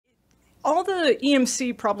all the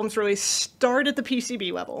EMC problems really start at the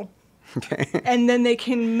PCB level. Okay. And then they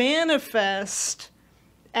can manifest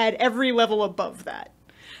at every level above that.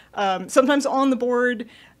 Sometimes on the board,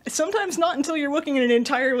 sometimes not until you're looking at an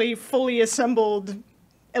entirely fully assembled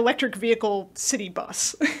electric vehicle city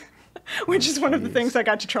bus, which is one of the things I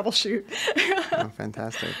got to troubleshoot. Oh,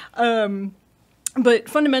 fantastic. But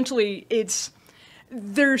fundamentally,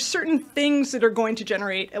 there's certain things that are going to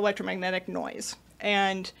generate electromagnetic noise.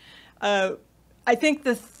 And I think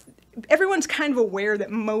everyone's kind of aware that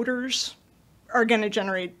motors are going to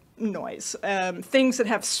generate noise. Things that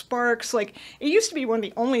have sparks, like it used to be one of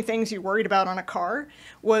the only things you worried about on a car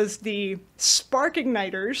was the spark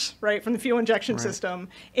igniters, right, from the fuel injection system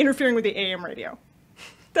interfering with the AM radio.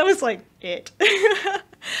 That was like it.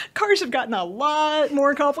 Cars have gotten a lot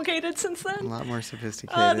more complicated since then. A lot more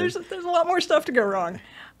sophisticated. There's a lot more stuff to go wrong.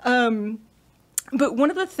 But one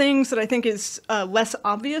of the things that I think is less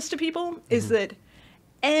obvious to people is that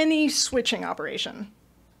any switching operation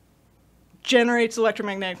generates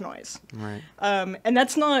electromagnetic noise. Right. And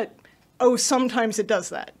that's not, oh, sometimes it does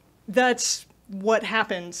that. That's what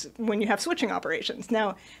happens when you have switching operations.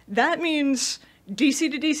 Now, that means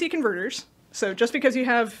DC to DC converters. So just because you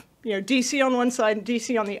have, DC on one side and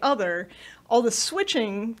DC on the other, all the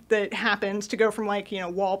switching that happens to go from like,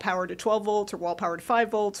 wall power to 12 volts or wall power to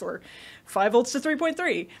 5 volts or 5 volts to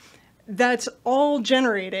 3.3, that's all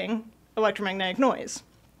generating electromagnetic noise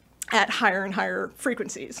at higher and higher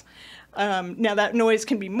frequencies. Now that noise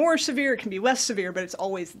can be more severe, it can be less severe, but it's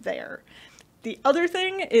always there. The other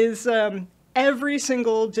thing is every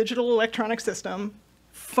single digital electronic system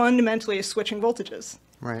fundamentally is switching voltages.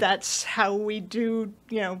 Right. That's how we do,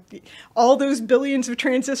 all those billions of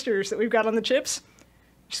transistors that we've got on the chips,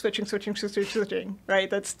 switching, right?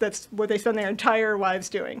 That's what they spend their entire lives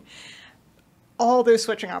doing. All those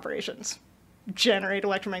switching operations generate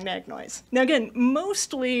electromagnetic noise. Now again,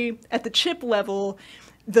 mostly at the chip level,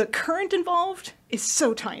 the current involved is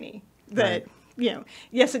so tiny that,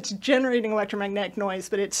 yes, it's generating electromagnetic noise,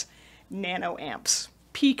 but it's nanoamps,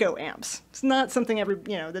 picoamps. It's not something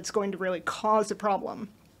that's going to really cause a problem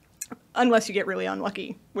unless you get really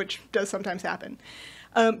unlucky, which does sometimes happen.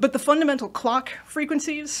 But the fundamental clock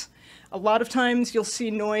frequencies, a lot of times you'll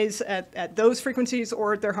see noise at those frequencies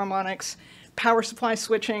or at their harmonics. Power supply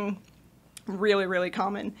switching, really, really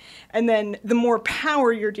common. And then the more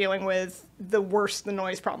power you're dealing with, the worse the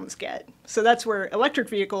noise problems get. So that's where electric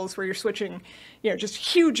vehicles, where you're switching, just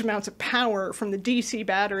huge amounts of power from the DC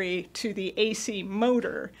battery to the AC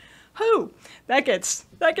motor, that gets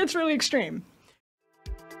really extreme.